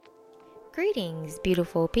Greetings,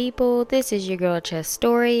 beautiful people. This is your girl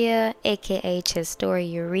Chestoria, aka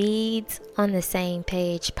Chestoria Reads, on the Same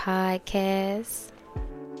Page podcast.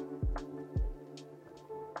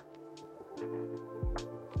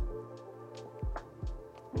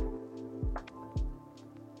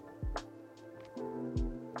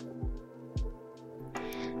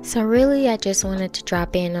 So really, I just wanted to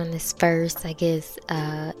drop in on this first,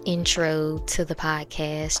 intro to the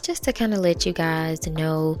podcast, just to kind of let you guys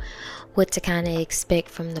know what to kind of expect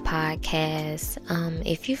from the podcast.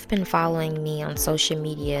 If you've been following me on social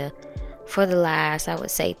media for the last, I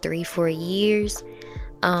would say 3-4 years,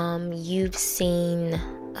 you've seen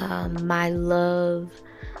my love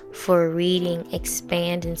for reading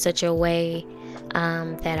expand in such a way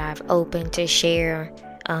that I've opened to share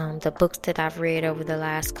the books that I've read over the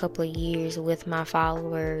last couple of years with my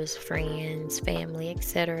followers, friends, family,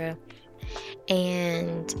 etc.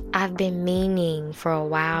 And I've been meaning for a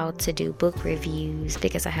while to do book reviews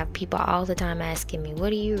because I have people all the time asking me,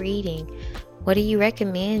 what are you reading? What do you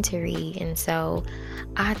recommend to read? And so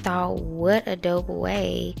I thought, what a dope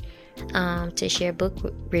way to share book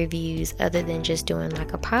reviews other than just doing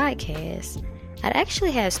like a podcast. I actually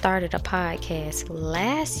had started a podcast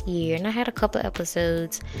last year and I had a couple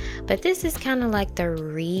episodes, but this is kind of like the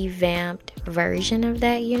revamped version of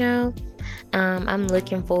that, I'm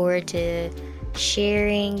looking forward to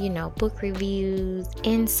sharing, book reviews,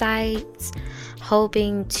 insights,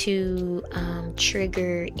 hoping to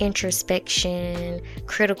trigger introspection,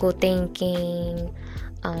 critical thinking,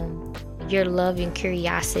 your love and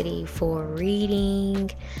curiosity for reading,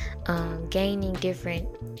 gaining different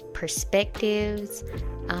perspectives.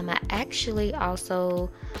 I actually also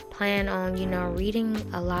plan on, reading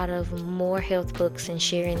a lot of more health books and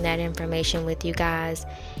sharing that information with you guys.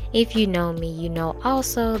 If you know me, you know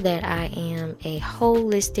also that I am a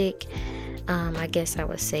holistic,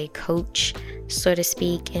 coach, so to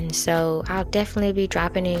speak. And so I'll definitely be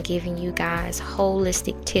dropping in, giving you guys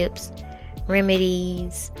holistic tips,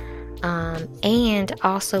 remedies, and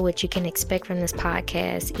also what you can expect from this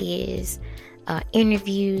podcast is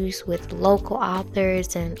interviews with local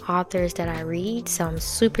authors and authors that I read. So I'm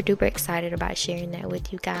super duper excited about sharing that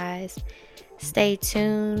with you guys. Stay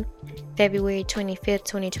tuned. February 25th,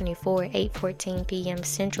 2024, 8:14 p.m.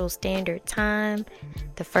 Central Standard Time.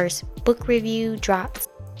 The first book review drops.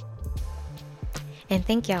 And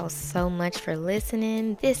thank y'all so much for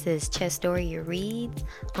listening. This is Chestoria Reads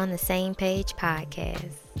on the Same Page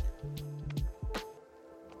podcast.